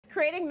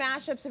Creating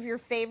mashups of your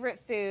favorite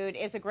food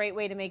is a great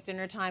way to make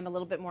dinner time a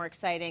little bit more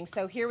exciting.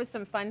 So here with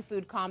some fun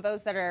food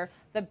combos that are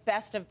the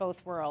best of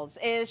both worlds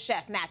is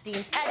Chef Matt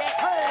Dean Pettit.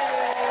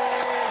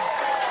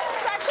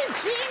 Such a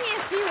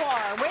genius you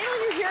are. Wait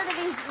till you hear to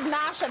these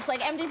mashups.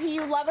 Like MDP,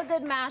 you love a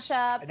good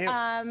mashup.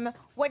 I do.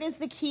 What is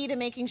the key to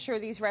making sure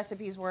these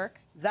recipes work?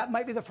 That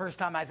might be the first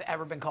time I've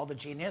ever been called a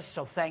genius,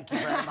 so thank you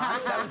very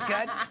much. That was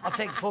good. I'll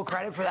take full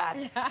credit for that.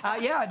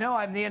 Yeah, no,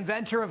 I'm the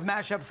inventor of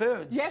mashup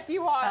foods. Yes,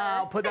 you are.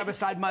 I'll put that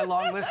beside my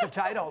long list of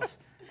titles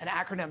and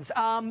acronyms.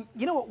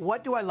 You know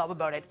what do I love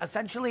about it?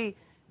 Essentially,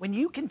 when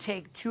you can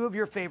take two of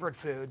your favorite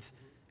foods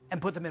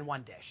and put them in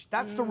one dish.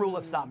 That's the rule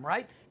of thumb,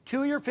 right?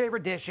 Two of your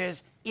favorite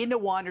dishes into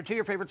one, or two of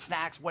your favorite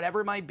snacks,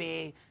 whatever it might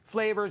be,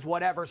 flavors,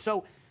 whatever.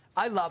 So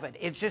I love it.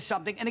 It's just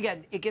something, and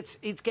again, it's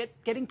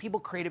getting people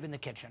creative in the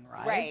kitchen,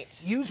 right?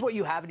 Right. Use what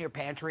you have in your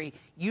pantry.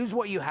 Use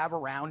what you have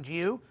around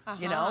you.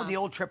 You know, the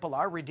old triple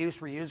R, reduce,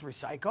 reuse,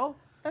 recycle.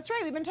 That's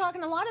right. We've been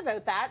talking a lot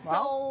about that.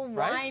 Well, so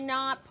why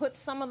not put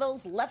some of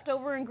those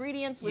leftover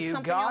ingredients with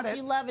something else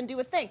you love and do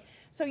a thing?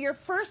 So your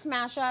first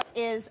mashup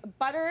is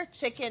butter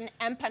chicken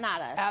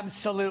empanadas.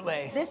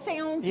 Absolutely. This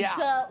sounds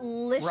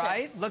delicious.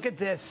 Right? Look at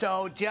this.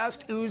 So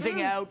just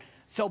oozing out.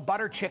 So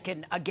butter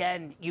chicken,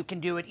 again, you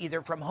can do it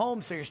either from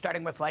home. So you're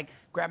starting with like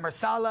gram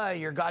masala.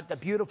 You've got the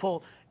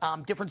beautiful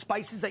different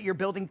spices that you're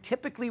building.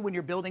 Typically, when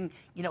you're building,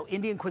 you know,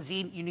 Indian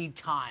cuisine, you need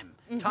time.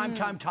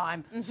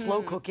 Time.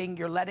 Slow cooking.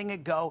 You're letting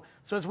it go.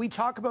 So as we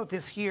talk about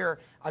this here,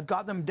 I've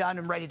got them done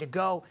and ready to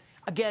go.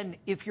 Again,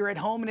 if you're at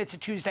home and it's a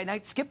Tuesday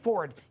night, skip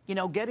forward. You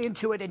know, get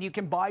into it and you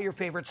can buy your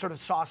favorite sort of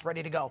sauce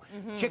ready to go.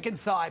 Chicken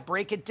thigh,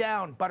 break it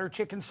down, butter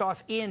chicken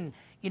sauce in.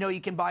 You know,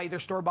 you can buy either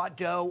store-bought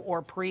dough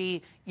or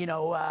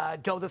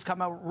dough that's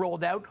come out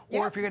rolled out.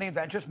 Or if you're getting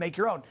adventurous, make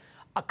your own.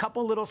 A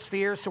couple little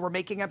spheres, so we're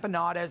making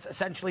empanadas.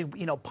 Essentially,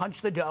 you know,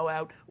 punch the dough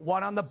out,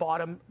 one on the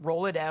bottom,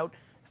 roll it out,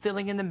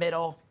 filling in the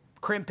middle,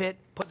 crimp it,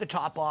 put the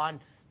top on.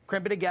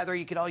 Crimp it together.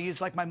 You could all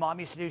use, like my mom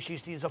used to do. She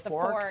used to use a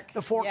fork.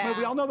 The fork move.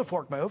 We all know the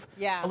fork move.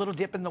 Yeah. A little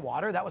dip in the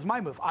water. That was my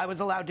move. I was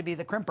allowed to be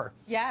the crimper.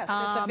 Yes,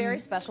 it's a very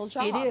special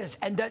job. It is.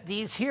 And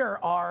these here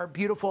are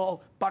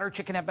beautiful butter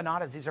chicken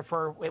empanadas. These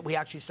are we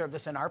actually serve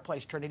this in our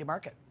place, Trinity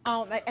Market.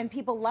 Oh, and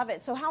people love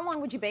it. So how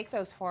long would you bake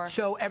those for?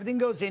 So everything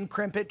goes in,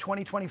 crimp it,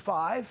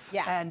 20-25.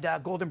 Yeah.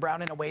 And golden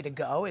brown and away to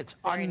go. It's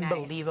very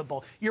unbelievable.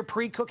 Nice. You're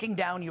pre-cooking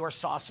down your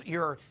sauce,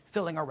 your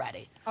filling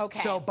already. Okay.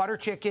 So butter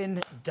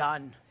chicken,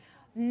 done.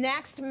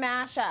 Next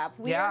mashup,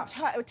 we are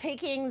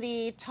taking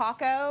the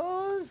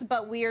tacos,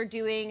 but we are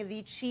doing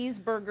the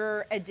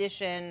cheeseburger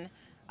edition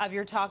of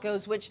your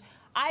tacos, which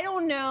I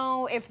don't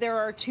know if there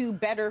are two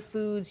better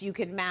foods you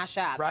could mash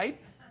up. Right.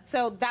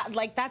 So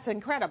that's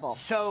incredible.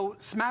 So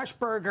smash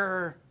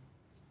burger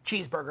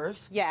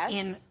cheeseburgers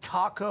in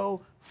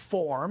taco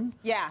form.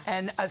 Yeah.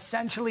 And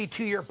essentially,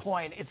 to your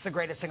point, it's the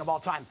greatest thing of all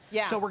time.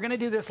 Yeah. So we're going to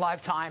do this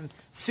live time.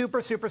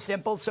 Super, super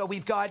simple. So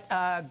we've got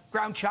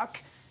ground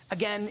chuck.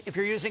 Again, if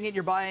you're using it,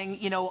 you're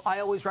buying, you know, I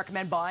always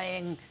recommend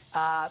buying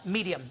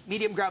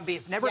medium ground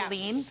beef. Never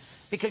lean,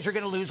 because you're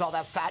going to lose all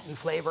that fat and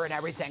flavor and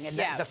everything. And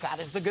the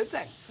fat is the good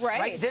thing.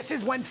 Right. This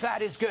is when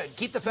fat is good.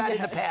 Keep the fat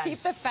in the pan.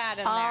 Keep the fat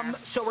in there.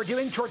 So we're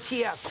doing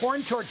tortilla,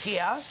 corn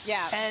tortilla.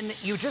 Yeah. And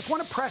you just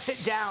want to press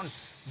it down.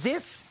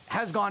 This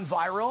has gone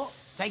viral.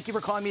 Thank you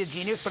for calling me a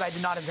genius, but I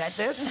did not invent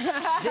this.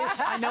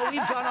 I know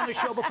we've done on the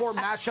show before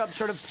mashup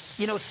sort of,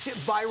 you know,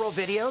 viral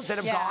videos that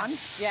have gone.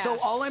 Yeah. So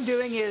all I'm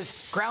doing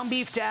is ground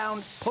beef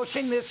down,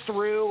 pushing this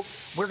through.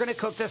 We're going to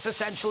cook this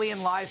essentially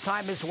in live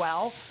time as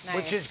well,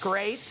 which is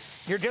great.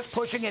 You're just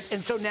pushing it.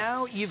 And so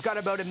now you've got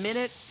about a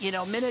minute, you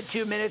know,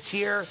 2 minutes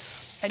here,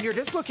 and you're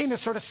just looking to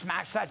sort of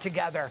smash that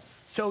together.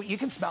 So you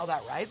can smell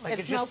that, right? Like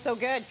it smells so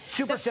good.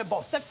 Super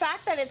simple. The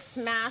fact that it's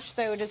smashed,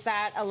 though, does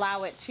that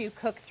allow it to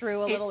cook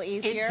through a little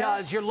easier? It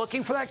does. You're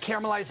looking for that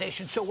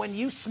caramelization. So when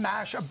you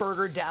smash a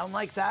burger down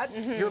like that,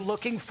 you're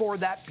looking for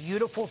that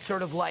beautiful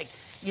sort of like,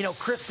 you know,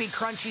 crispy,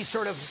 crunchy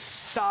sort of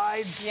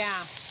sides. Yeah.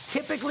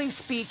 Typically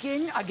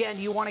speaking, again,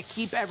 you want to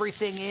keep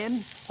everything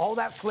in, all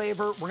that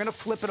flavor. We're going to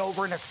flip it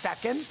over in a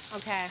second.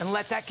 Okay. And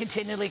let that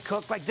continually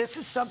cook. Like, this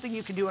is something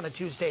you can do on a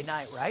Tuesday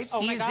night, right?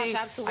 Oh, my gosh,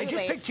 absolutely. I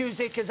just picked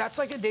Tuesday because that's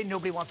like a day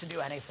nobody wants to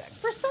do anything.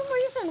 For some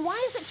reason, why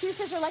is it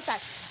Tuesdays are like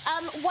that?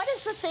 What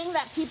is the thing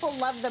that people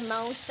love the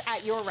most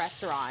at your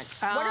restaurant?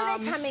 What are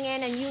they coming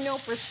in and you know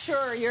for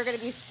sure you're going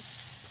to be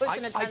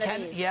pushing a ton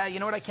of these? Yeah, you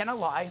know what? I cannot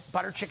lie.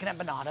 Butter chicken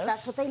empanadas.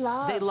 That's what they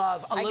love. They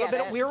love a little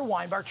bit of We're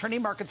wine bar.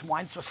 Trinity Market's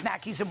wine, so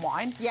snackies and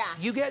wine. Yeah.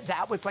 You get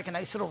that with like a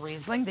nice little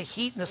Riesling, the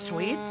heat and the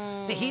sweet.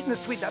 The heat and the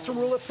sweet, that's a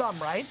rule of thumb,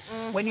 right?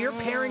 When you're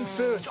pairing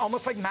foods,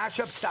 almost like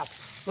mashup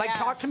stuff. Like,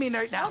 talk to me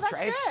right now,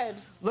 Trace.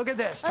 Good. Look at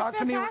this. That's talk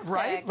fantastic. to me,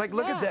 right? Like,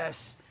 look at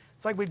this.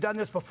 It's like we've done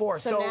this before.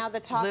 So now the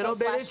taco little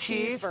bit of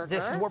cheese. cheeseburger.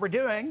 This is what we're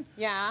doing.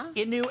 Yeah.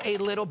 Into a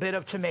little bit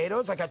of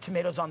tomatoes. I got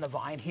tomatoes on the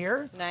vine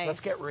here. Nice.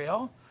 Let's get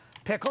real.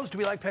 Pickles. Do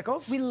we like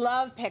pickles? We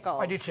love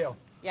pickles. I do too.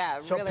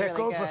 Yeah, so really, pickles,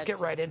 really good. let's get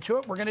right into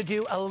it. We're going to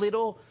do a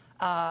little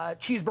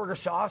cheeseburger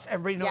sauce.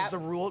 Everybody knows the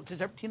rule. Do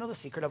you know the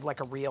secret of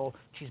like a real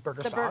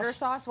cheeseburger sauce? The burger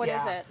sauce? What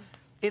is it?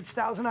 It's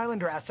Thousand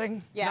Island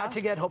dressing. Yeah. Not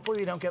to get, hopefully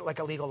we don't get like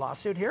a legal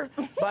lawsuit here.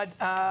 But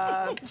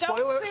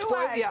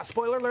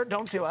spoiler alert,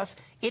 don't sue us.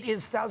 It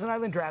is Thousand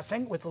Island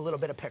dressing with a little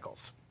bit of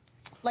pickles.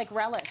 Like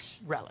relish.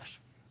 Relish.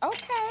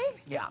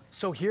 Okay. Yeah.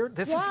 So here,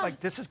 this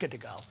is good to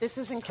go. This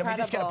is incredible. Can we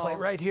just get a plate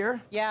right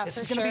here? Yeah, This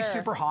for is going to be sure.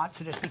 super hot,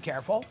 so just be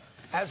careful.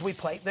 As we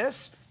plate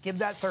this, give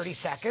that 30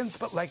 seconds,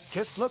 but like,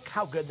 just look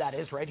how good that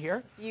is right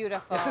here.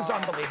 Beautiful. This is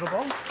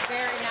unbelievable.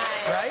 Very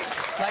nice.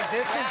 Right? Like,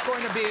 this is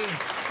going to be...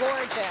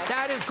 Gorgeous.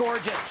 That is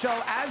gorgeous. So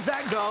as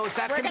that goes,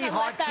 that's going to be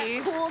hot tea.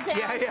 We're going to let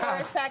that cool down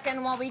for a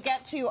second while we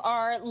get to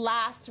our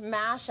last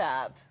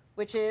mashup,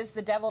 which is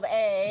the deviled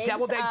eggs.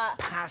 Deviled egg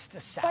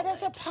pasta salad. But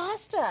as a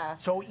pasta.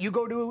 So you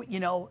go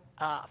to,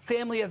 a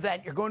family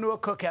event, you're going to a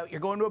cookout, you're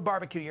going to a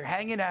barbecue, you're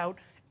hanging out.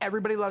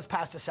 Everybody loves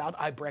pasta salad.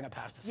 I bring a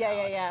pasta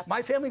salad. Yeah.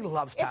 My family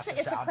loves pasta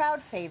salad. It's a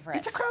crowd favorite.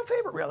 It's a crowd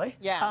favorite, really.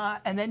 Yeah.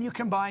 And then you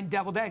combine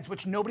deviled eggs,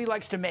 which nobody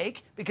likes to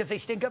make because they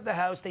stink up the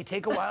house. They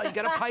take a while. You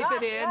got to pipe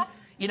it in.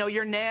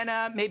 Your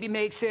Nana maybe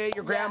makes it,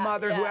 your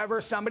grandmother,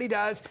 whoever, somebody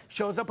does,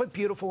 shows up with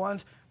beautiful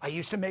ones. I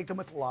used to make them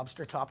with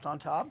lobster topped on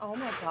top. Oh,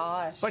 my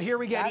gosh. But here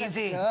we get that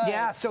easy. Is good.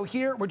 Yeah, so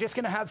here we're just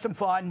going to have some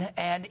fun,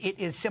 and it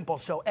is simple.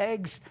 So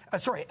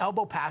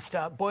elbow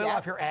pasta, boil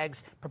off your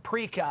eggs,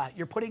 paprika.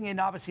 You're putting in,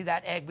 obviously,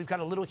 that egg. We've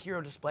got a little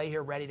hero display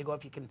here ready to go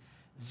if you can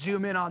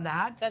zoom in on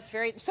that. That's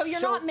very... So you're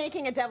not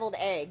making a deviled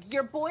egg.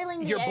 You're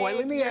boiling the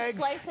egg. You're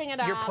slicing it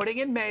up. You're putting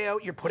in mayo.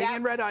 You're putting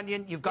in red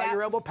onion. You've got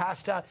your elbow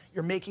pasta.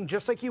 You're making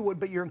just like you would,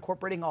 but you're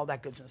incorporating all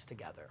that goodness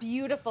together.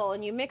 Beautiful.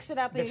 And you mix it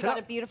up, and you've got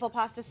a beautiful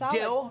pasta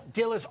salad.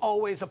 Dill is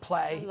always a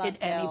play in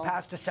any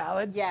pasta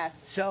salad. Yes.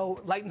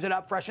 So lightens it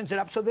up, freshens it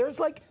up. So there's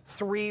like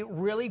 3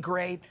 really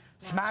great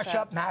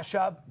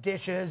mashup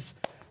dishes.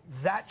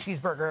 That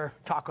cheeseburger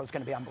taco is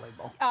going to be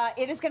unbelievable.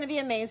 It is going to be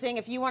amazing.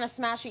 If you want to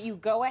smash it, you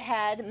go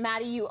ahead.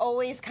 Maddie, you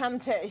always come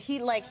to... He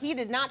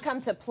did not come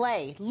to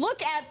play.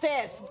 Look at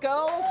this.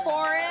 Go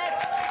for it.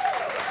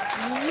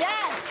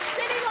 Yes.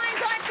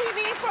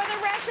 Cityline.tv for the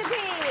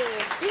recipe.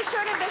 Be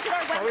sure to visit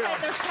our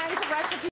website. There's tons of recipes.